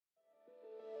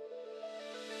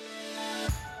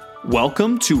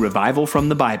Welcome to Revival from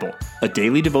the Bible, a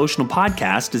daily devotional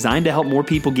podcast designed to help more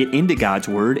people get into God's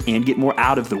Word and get more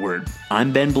out of the Word.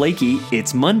 I'm Ben Blakey.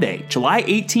 It's Monday, July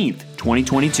 18th,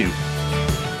 2022.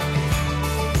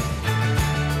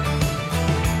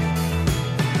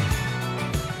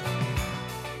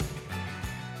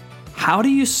 How do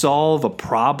you solve a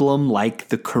problem like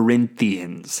the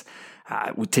Corinthians?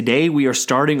 Today we are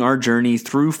starting our journey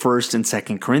through 1st and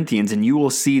 2nd Corinthians, and you will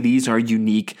see these are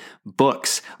unique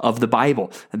books of the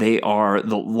Bible. They are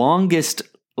the longest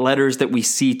letters that we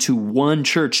see to one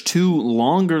church, two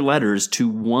longer letters to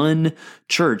one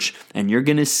church, and you're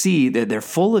going to see that they're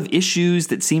full of issues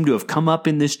that seem to have come up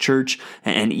in this church,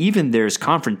 and even there's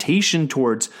confrontation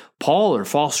towards Paul or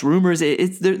false rumors.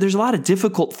 There's a lot of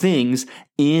difficult things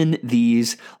in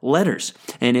these letters.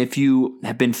 And if you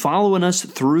have been following us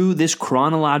through this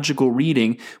chronological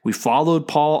reading, we followed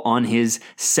Paul on his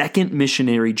second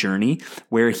missionary journey,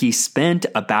 where he spent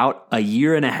about a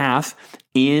year and a half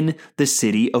in the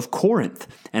city of Corinth.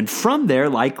 And from there,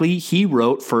 likely, he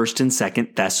wrote 1st and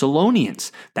 2nd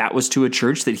Thessalonians. That was to a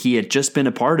church that he had just been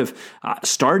a part of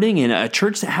starting, in a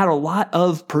church that had a lot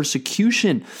of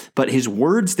persecution. But his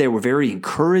words there were very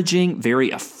encouraging,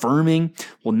 very affirming.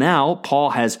 Well, now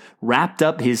Paul has wrapped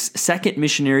up his second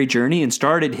missionary journey and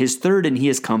started his third, and he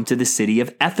has come to the city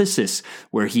of Ephesus,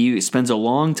 where he spends a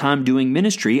long time doing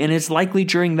ministry. And it's likely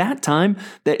during that time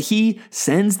that he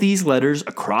sends these letters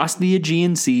across the Aegean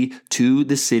Sea to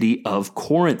the city of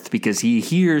Corinth, because he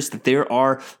hears that there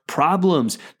are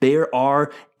problems, there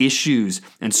are issues.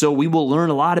 And so we will learn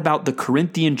a lot about the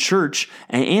Corinthian church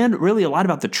and really a lot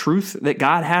about the truth that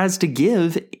God has to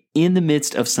give in the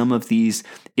midst of some of these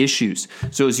issues.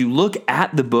 So as you look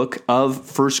at the book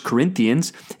of 1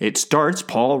 Corinthians, it starts,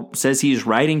 Paul says he is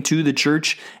writing to the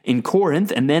church in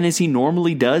Corinth, and then as he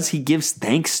normally does, he gives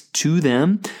thanks to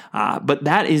them. But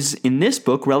that is, in this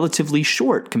book, relatively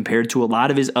short compared to a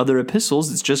lot of his other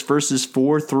epistles. It's just verses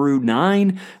 4 through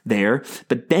 9 there.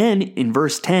 But then in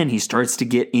verse 10, he starts to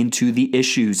get into the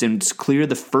issues. And it's clear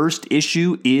the first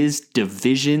issue is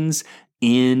divisions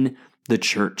in the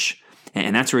church.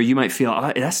 And that's where you might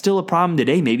feel, that's still a problem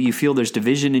today. Maybe you feel there's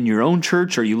division in your own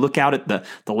church, or you look out at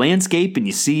the landscape and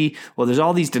you see, well, there's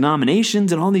all these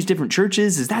denominations and all these different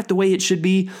churches. Is that the way it should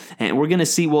be? And we're going to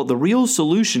see, well, the real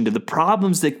solution to the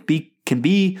problems that can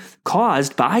be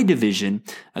caused by division,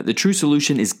 the true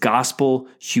solution is gospel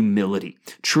humility.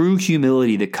 True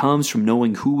humility that comes from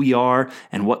knowing who we are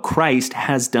and what Christ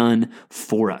has done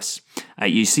for us.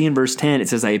 You see in verse 10, it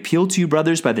says, I appeal to you,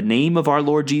 brothers, by the name of our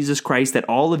Lord Jesus Christ, that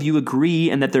all of you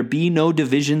agree and that there be no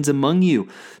divisions among you,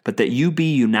 but that you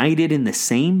be united in the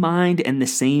same mind and the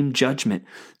same judgment.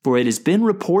 For it has been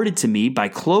reported to me by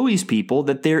Chloe's people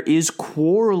that there is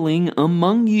quarreling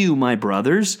among you, my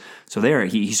brothers. So there,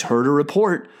 he's heard a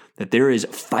report that there is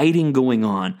fighting going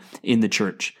on in the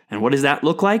church. And what does that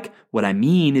look like? What I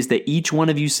mean is that each one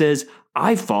of you says,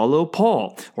 I follow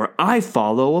Paul, or I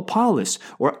follow Apollos,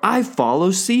 or I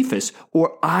follow Cephas,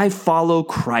 or I follow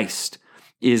Christ.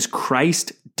 Is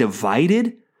Christ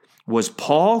divided? Was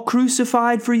Paul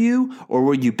crucified for you, or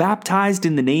were you baptized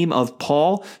in the name of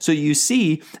Paul? So you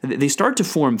see, they start to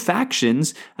form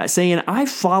factions saying, I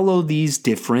follow these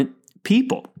different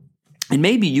people. And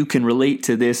maybe you can relate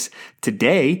to this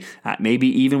today, maybe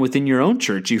even within your own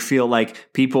church. You feel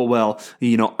like people,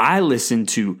 I listen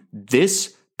to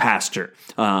this pastor,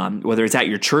 whether it's at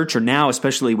your church or now,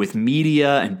 especially with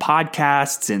media and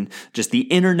podcasts and just the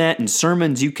internet and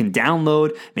sermons you can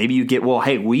download. Maybe you get,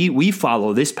 we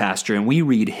follow this pastor and we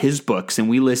read his books and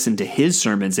we listen to his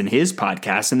sermons and his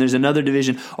podcasts. And there's another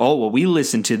division. We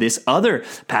listen to this other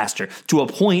pastor, to a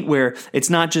point where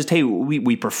it's not just,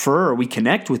 we prefer or we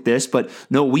connect with this, but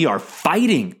no, we are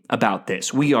fighting about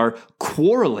this. We are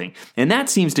quarreling. And that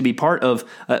seems to be part of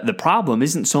the problem.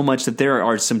 Isn't so much that there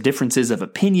are some differences of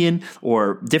opinion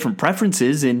or different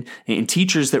preferences in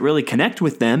teachers that really connect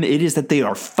with them. It is that they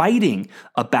are fighting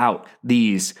about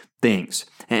these things.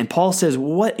 And Paul says,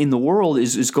 what in the world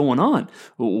is going on?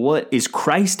 What is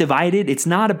Christ divided? It's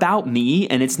not about me,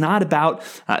 and it's not about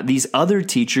these other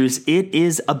teachers. It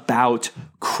is about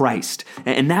Christ.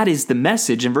 And that is the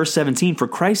message in verse 17. For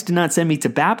Christ did not send me to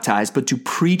baptize, but to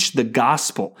preach the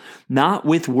gospel, not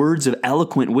with words of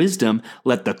eloquent wisdom.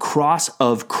 Let the cross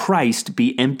of Christ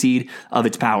be emptied of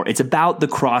its power. It's about the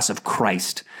cross of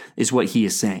Christ, is what he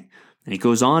is saying. And he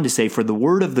goes on to say, for the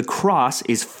word of the cross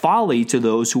is folly to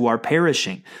those who are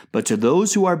perishing, but to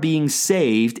those who are being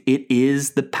saved, it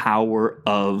is the power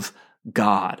of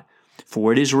God.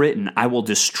 For it is written, I will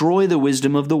destroy the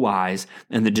wisdom of the wise,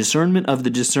 and the discernment of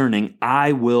the discerning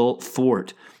I will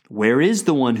thwart. Where is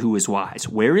the one who is wise?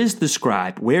 Where is the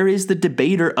scribe? Where is the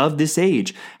debater of this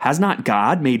age? Has not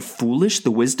God made foolish the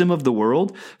wisdom of the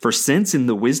world? For since in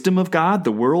the wisdom of God,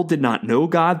 the world did not know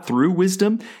God through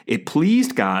wisdom, it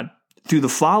pleased God through the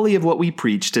folly of what we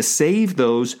preach to save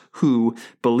those who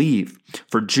believe.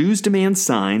 For Jews demand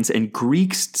signs and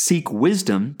Greeks seek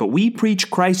wisdom, but we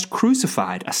preach Christ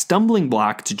crucified, a stumbling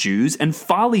block to Jews and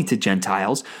folly to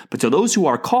Gentiles. But to those who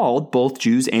are called, both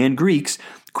Jews and Greeks,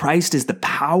 Christ is the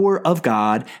power of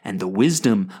God and the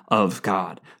wisdom of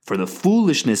God. For the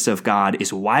foolishness of God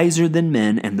is wiser than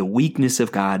men, and the weakness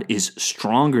of God is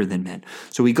stronger than men.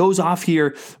 So he goes off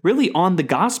here really on the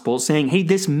gospel saying, hey,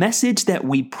 this message that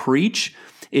we preach,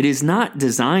 it is not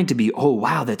designed to be, oh,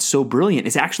 wow, that's so brilliant.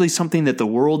 It's actually something that the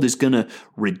world is going to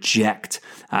reject.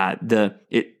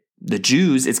 The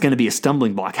Jews, it's going to be a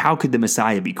stumbling block. How could the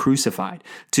Messiah be crucified?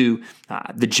 To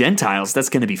the Gentiles, that's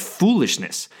going to be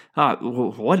foolishness.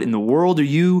 What in the world are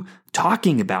you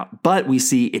talking about? But we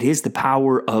see it is the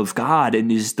power of God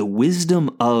and is the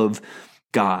wisdom of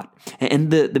God.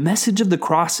 And the message of the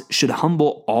cross should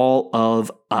humble all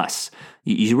of us.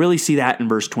 You really see that in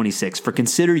verse 26. For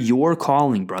consider your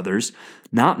calling, brothers.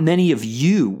 Not many of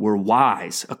you were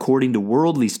wise according to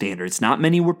worldly standards. Not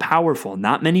many were powerful.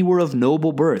 Not many were of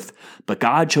noble birth. But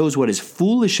God chose what is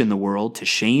foolish in the world to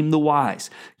shame the wise.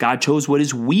 God chose what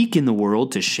is weak in the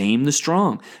world to shame the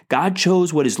strong. God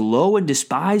chose what is low and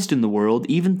despised in the world,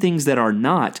 even things that are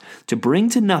not, to bring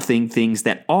to nothing things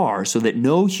that are, so that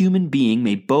no human being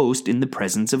may boast in the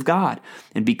presence of God.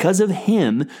 And because of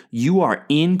him, you are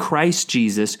in Christ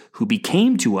Jesus, who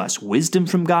became to us wisdom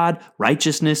from God,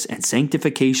 righteousness and sanctification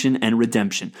and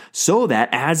redemption, so that,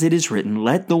 as it is written,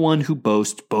 let the one who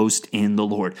boasts boast in the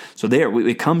Lord. So there,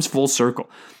 it comes full circle.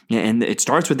 And it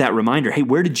starts with that reminder, hey,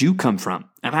 where did you come from?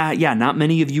 Not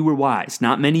many of you were wise.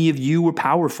 Not many of you were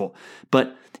powerful.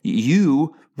 But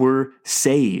you were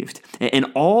saved. And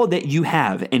all that you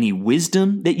have, any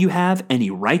wisdom that you have, any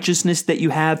righteousness that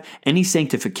you have, any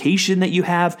sanctification that you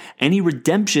have, any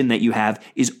redemption that you have,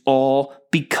 is all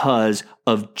because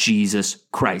of Jesus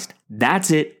Christ. That's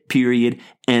it, period,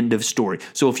 end of story.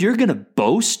 So if you're going to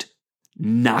boast,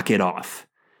 knock it off,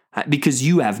 because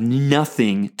you have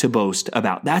nothing to boast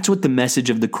about. That's what the message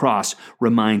of the cross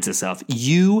reminds us of.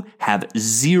 You have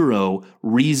zero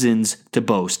reasons to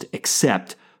boast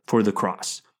except for the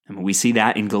cross. And we see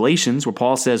that in Galatians, where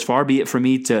Paul says, far be it from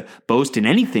me to boast in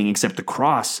anything except the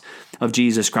cross of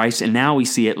Jesus Christ. And now we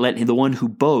see it, let the one who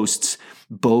boasts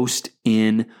boast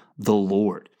in the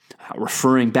Lord.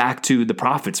 Referring back to the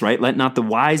prophets, right? Let not the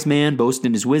wise man boast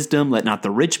in his wisdom. Let not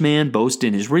the rich man boast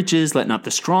in his riches. Let not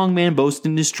the strong man boast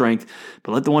in his strength.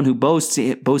 But let the one who boasts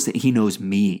that he knows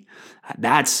me.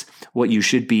 That's what you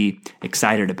should be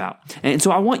excited about. And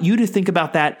so I want you to think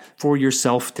about that for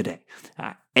yourself today.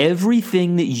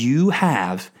 Everything that you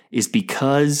have is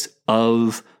because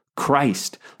of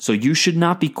Christ. So you should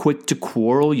not be quick to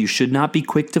quarrel. You should not be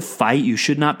quick to fight. You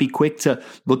should not be quick to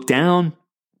look down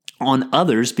on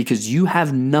others, because you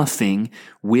have nothing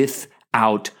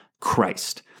without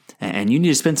Christ. And you need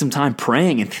to spend some time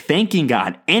praying and thanking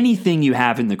God. Anything you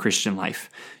have in the Christian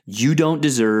life, you don't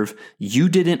deserve, you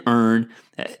didn't earn.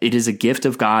 It is a gift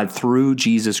of God through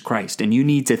Jesus Christ, and you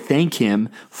need to thank him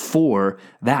for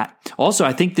that. Also,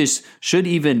 I think this should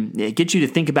even get you to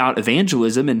think about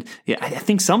evangelism. And I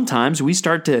think sometimes we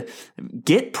start to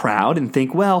get proud and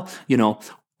think, well,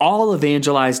 I'll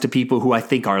evangelize to people who I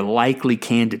think are likely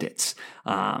candidates.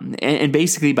 And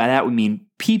basically by that we mean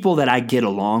people that I get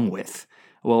along with.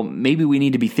 Well, maybe we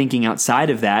need to be thinking outside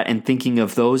of that and thinking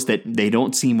of those that they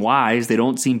don't seem wise, they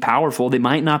don't seem powerful, they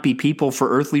might not be people for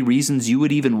earthly reasons you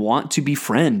would even want to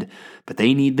befriend, but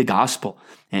they need the gospel,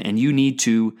 and you need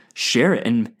to share it.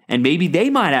 And maybe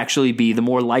they might actually be the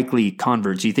more likely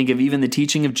converts. You think of even the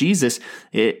teaching of Jesus,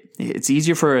 it's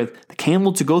easier for the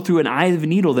camel to go through an eye of a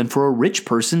needle than for a rich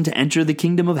person to enter the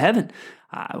kingdom of heaven.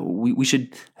 We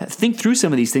should think through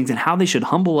some of these things and how they should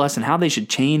humble us and how they should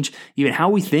change even how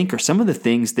we think or some of the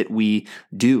things that we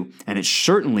do. And it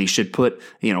certainly should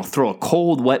throw a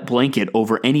cold, wet blanket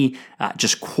over any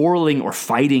just quarreling or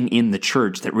fighting in the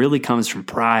church that really comes from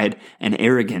pride and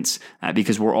arrogance,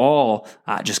 because we're all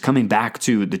just coming back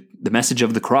to the message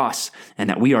of the cross, and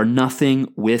that we are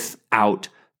nothing without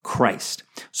Christ.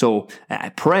 So I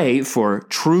pray for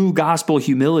true gospel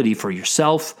humility for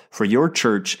yourself, for your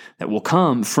church, that will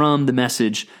come from the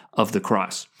message of the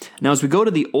cross. Now, as we go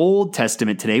to the Old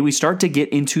Testament today, we start to get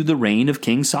into the reign of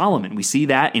King Solomon. We see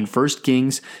that in 1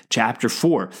 Kings chapter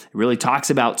 4. It really talks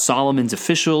about Solomon's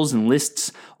officials and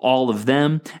lists all of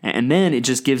them. And then it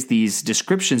just gives these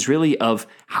descriptions really of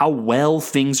how well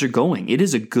things are going. It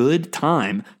is a good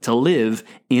time to live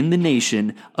in the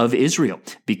nation of Israel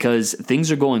because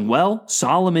things are going well.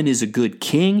 Solomon is a good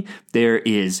king. There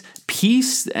is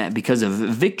peace because of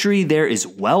victory. There is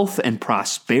wealth and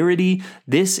prosperity.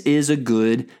 This is a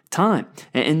good time.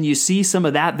 And you see some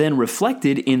of that then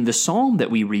reflected in the psalm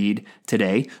that we read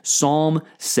today, Psalm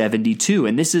 72.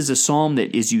 And this is a psalm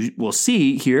that, as you will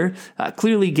see here,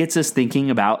 clearly gets us thinking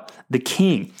about the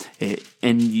king.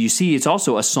 And you see it's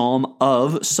also a psalm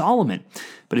of Solomon.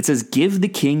 But it says, "Give the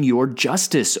king your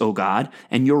justice, O God,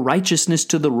 and your righteousness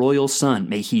to the royal son.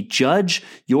 May he judge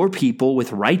your people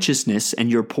with righteousness and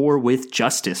your poor with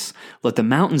justice. Let the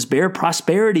mountains bear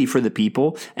prosperity for the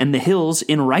people and the hills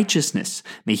in righteousness.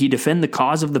 May he defend the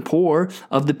cause of the poor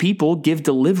of the people, give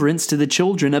deliverance to the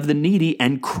children of the needy,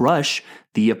 and crush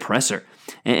the oppressor."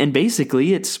 And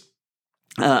basically, it's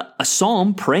a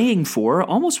psalm praying for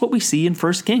almost what we see in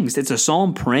 1 Kings. It's a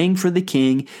psalm praying for the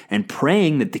king and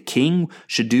praying that the king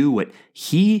should do what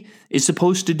he is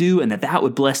supposed to do and that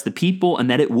would bless the people and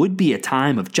that it would be a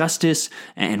time of justice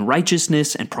and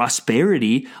righteousness and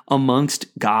prosperity amongst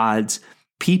God's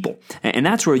people. And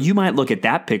that's where you might look at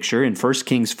that picture in 1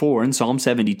 Kings 4 and Psalm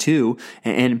 72.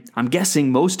 And I'm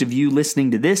guessing most of you listening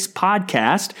to this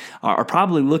podcast are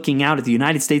probably looking out at the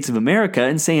United States of America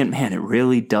and saying, man, it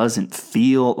really doesn't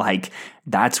feel like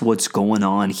that's what's going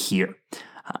on here.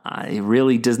 It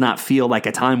really does not feel like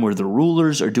a time where the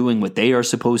rulers are doing what they are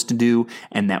supposed to do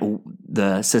and that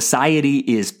the society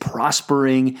is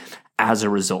prospering as a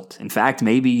result. In fact,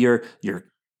 maybe you're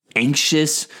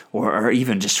anxious or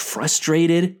even just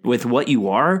frustrated with what you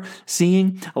are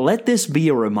seeing. Let this be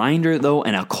a reminder, though,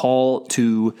 and a call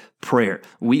to prayer.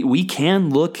 We can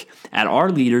look at our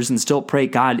leaders and still pray,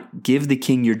 God, give the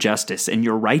king your justice and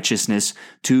your righteousness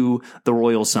to the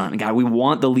royal son. God, we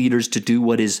want the leaders to do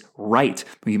what is right.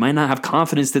 We might not have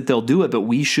confidence that they'll do it, but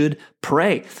we should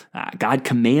pray. God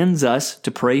commands us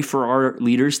to pray for our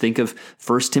leaders. Think of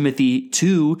 1 Timothy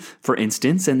 2, for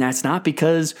instance, and that's not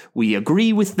because we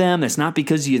agree with them. That's not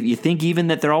because you think even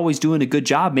that they're always doing a good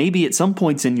job. Maybe at some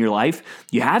points in your life,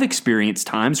 you have experienced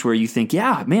times where you think,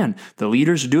 yeah, man, the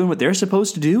leaders are doing what they're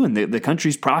supposed to do and the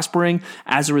country's prospering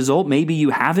as a result. Maybe you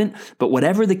haven't, but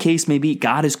whatever the case may be,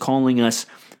 God is calling us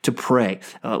to pray.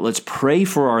 Let's pray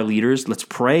for our leaders. Let's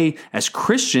pray as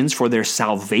Christians for their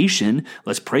salvation.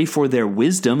 Let's pray for their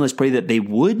wisdom. Let's pray that they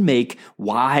would make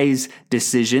wise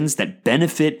decisions that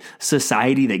benefit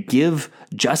society, that give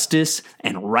justice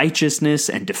and righteousness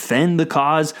and defend the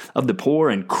cause of the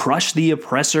poor and crush the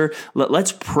oppressor.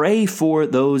 Let's pray for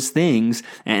those things.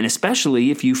 And especially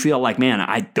if you feel like, man,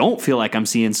 I don't feel like I'm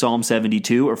seeing Psalm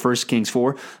 72 or 1 Kings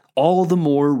 4, all the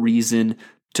more reason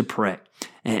to pray.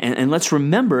 And let's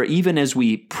remember, even as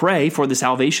we pray for the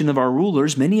salvation of our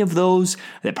rulers, many of those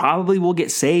that probably will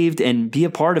get saved and be a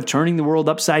part of turning the world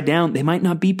upside down, they might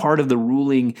not be part of the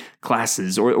ruling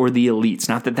classes or the elites.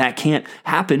 Not that that can't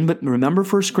happen, but remember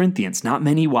 1 Corinthians, not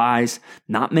many wise,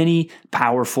 not many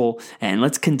powerful, and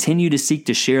let's continue to seek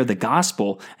to share the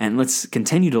gospel, and let's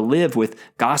continue to live with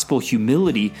gospel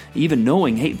humility, even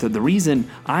knowing, hey, the reason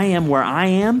I am where I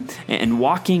am and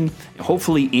walking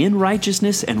hopefully in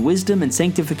righteousness and wisdom and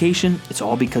sanctification, it's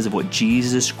all because of what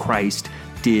Jesus Christ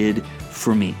did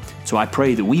for me. So I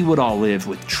pray that we would all live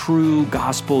with true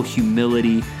gospel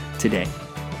humility today.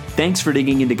 Thanks for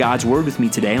digging into God's Word with me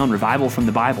today on Revival from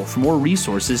the Bible. For more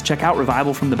resources, check out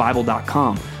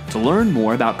revivalfromthebible.com. To learn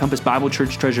more about Compass Bible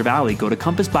Church Treasure Valley, go to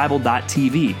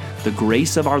compassbible.tv. The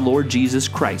grace of our Lord Jesus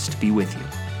Christ be with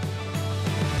you.